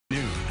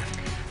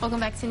Welcome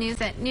back to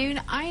News at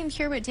Noon. I am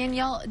here with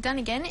Dannielle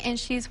Dunagan, and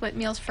she's with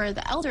Meals for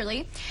the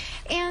Elderly.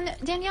 And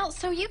Dannielle,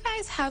 so you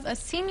guys have a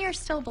Senior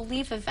Still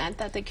Believe event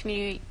that the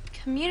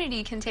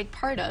community can take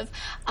part of.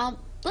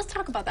 Let's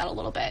talk about that a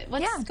little bit.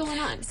 What's going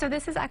on? So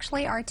this is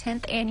actually our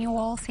 10th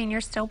annual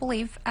Senior Still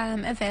Believe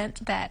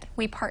event that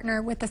we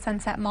partner with the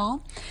Sunset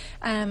Mall.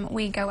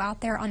 We go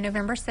out there on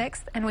November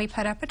 6th and we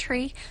put up a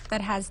tree that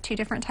has 2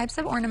 different types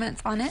of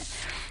ornaments on it.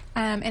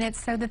 And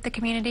it's so that the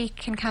community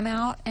can come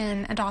out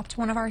and adopt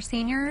one of our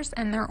seniors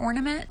and their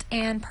ornament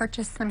and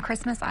purchase some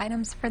Christmas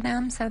items for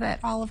them so that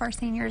all of our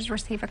seniors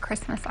receive a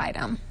Christmas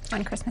item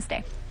on Christmas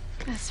Day.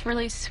 That's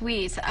really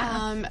sweet.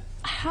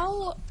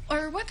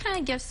 What kind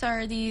of gifts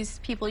are these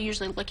people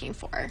usually looking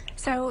for?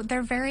 So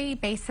they're very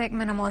basic,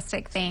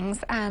 minimalistic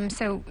things.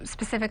 So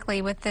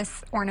specifically with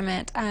this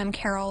ornament,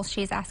 Carol,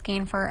 she's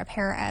asking for a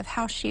pair of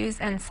house shoes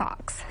and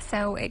socks.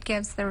 So it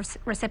gives the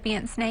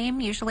recipient's name,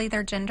 usually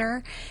their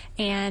gender,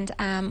 and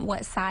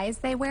what size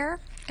they wear.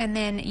 And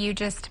then you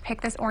just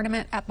pick this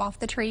ornament up off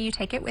the tree, you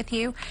take it with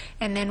you,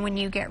 and then when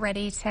you get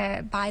ready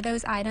to buy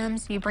those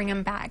items, you bring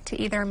them back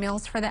to either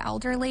Meals for the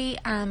Elderly,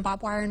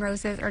 Bob Wire and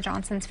Roses, or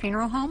Johnson's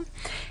Funeral Home,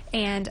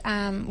 and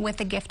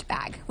with a gift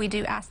bag. We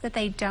do ask that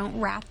they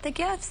don't wrap the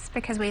gifts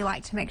because we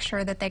like to make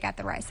sure that they got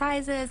the right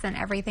sizes and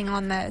everything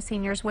on the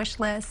senior's wish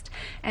list,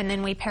 and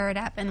then we pair it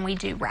up and we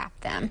do wrap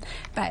them.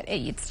 But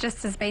it's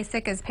just as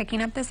basic as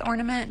picking up this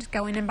ornament,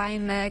 going and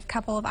buying the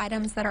couple of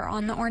items that are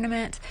on the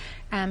ornament,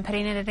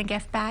 putting it in a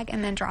gift bag,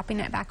 and then dropping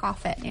it back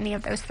off at any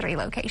of those 3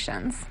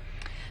 locations.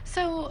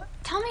 So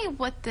tell me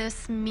what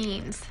this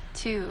means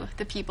to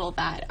the people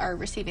that are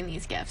receiving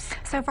these gifts.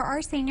 So for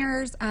our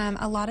seniors,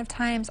 a lot of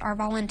times our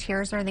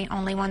volunteers are the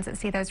only ones that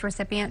see those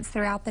recipients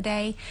throughout the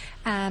day.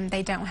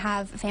 They don't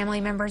have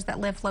family members that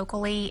live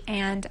locally,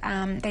 and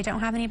they don't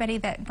have anybody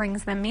that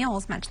brings them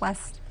meals, much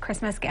less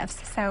Christmas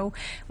gifts. So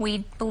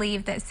we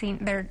believe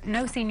that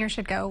no senior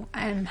should go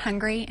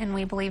hungry, and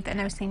we believe that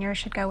no senior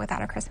should go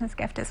without a Christmas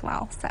gift as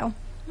well. So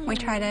we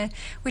try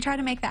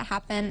to make that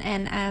happen,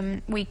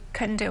 and we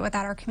couldn't do it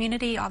without our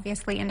community.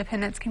 Obviously,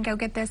 independents can go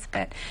get this,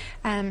 but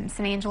San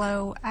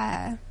Angelo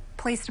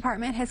Police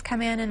Department has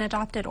come in and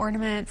adopted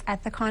ornaments.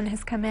 Ethicon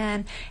has come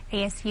in,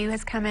 ASU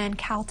has come in,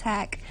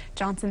 Caltech,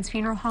 Johnson's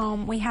Funeral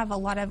Home. We have a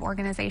lot of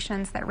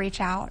organizations that reach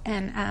out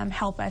and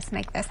help us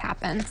make this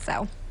happen.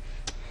 So,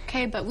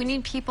 okay, but we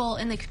need people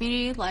in the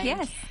community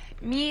like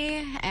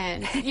me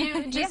and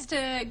you just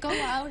to go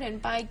out and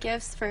buy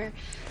gifts for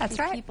these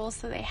people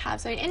so they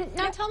have something. And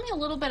now tell me a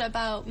little bit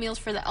about Meals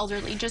for the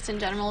Elderly, just in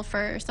general,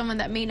 for someone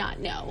that may not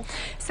know.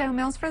 So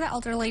Meals for the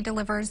Elderly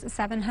delivers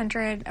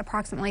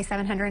approximately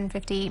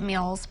 750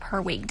 meals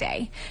per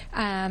weekday.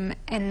 And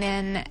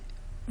then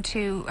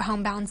to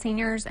homebound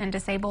seniors and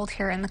disabled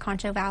here in the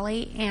Concho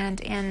Valley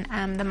and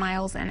in the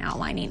miles and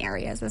outlining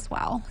areas as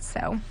well.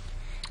 So,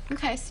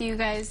 okay, so you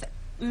guys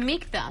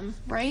make them,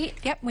 right?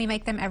 Yep, we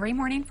make them every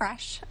morning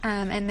fresh,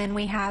 and then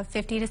we have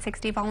 50 to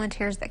 60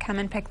 volunteers that come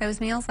and pick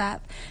those meals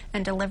up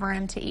and deliver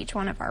them to each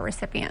one of our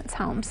recipients'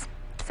 homes.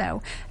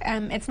 So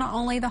it's not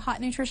only the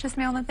hot, nutritious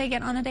meal that they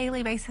get on a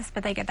daily basis,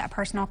 but they get that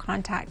personal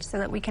contact so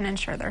that we can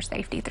ensure their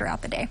safety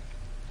throughout the day.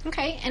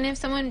 Okay, and if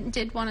someone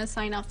did want to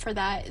sign up for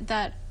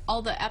that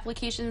all the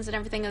applications and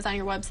everything is on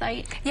your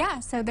website? Yeah,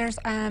 so there's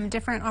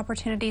different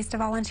opportunities to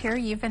volunteer.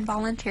 You've been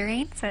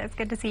volunteering, so it's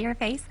good to see your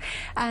face.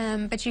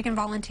 But you can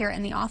volunteer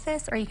in the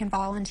office, or you can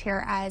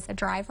volunteer as a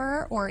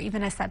driver or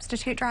even a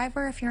substitute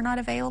driver if you're not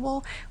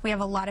available. We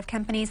have a lot of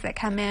companies that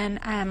come in,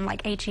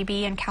 like HEB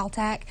and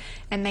Caltech,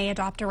 and they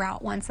adopt a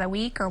route once a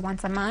week or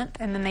once a month,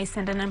 and then they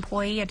send an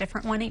employee a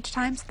different one each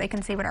time so they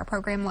can see what our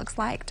program looks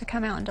like to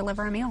come out and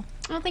deliver a meal.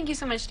 Well, thank you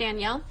so much,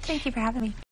 Dannielle. Thank you for having me.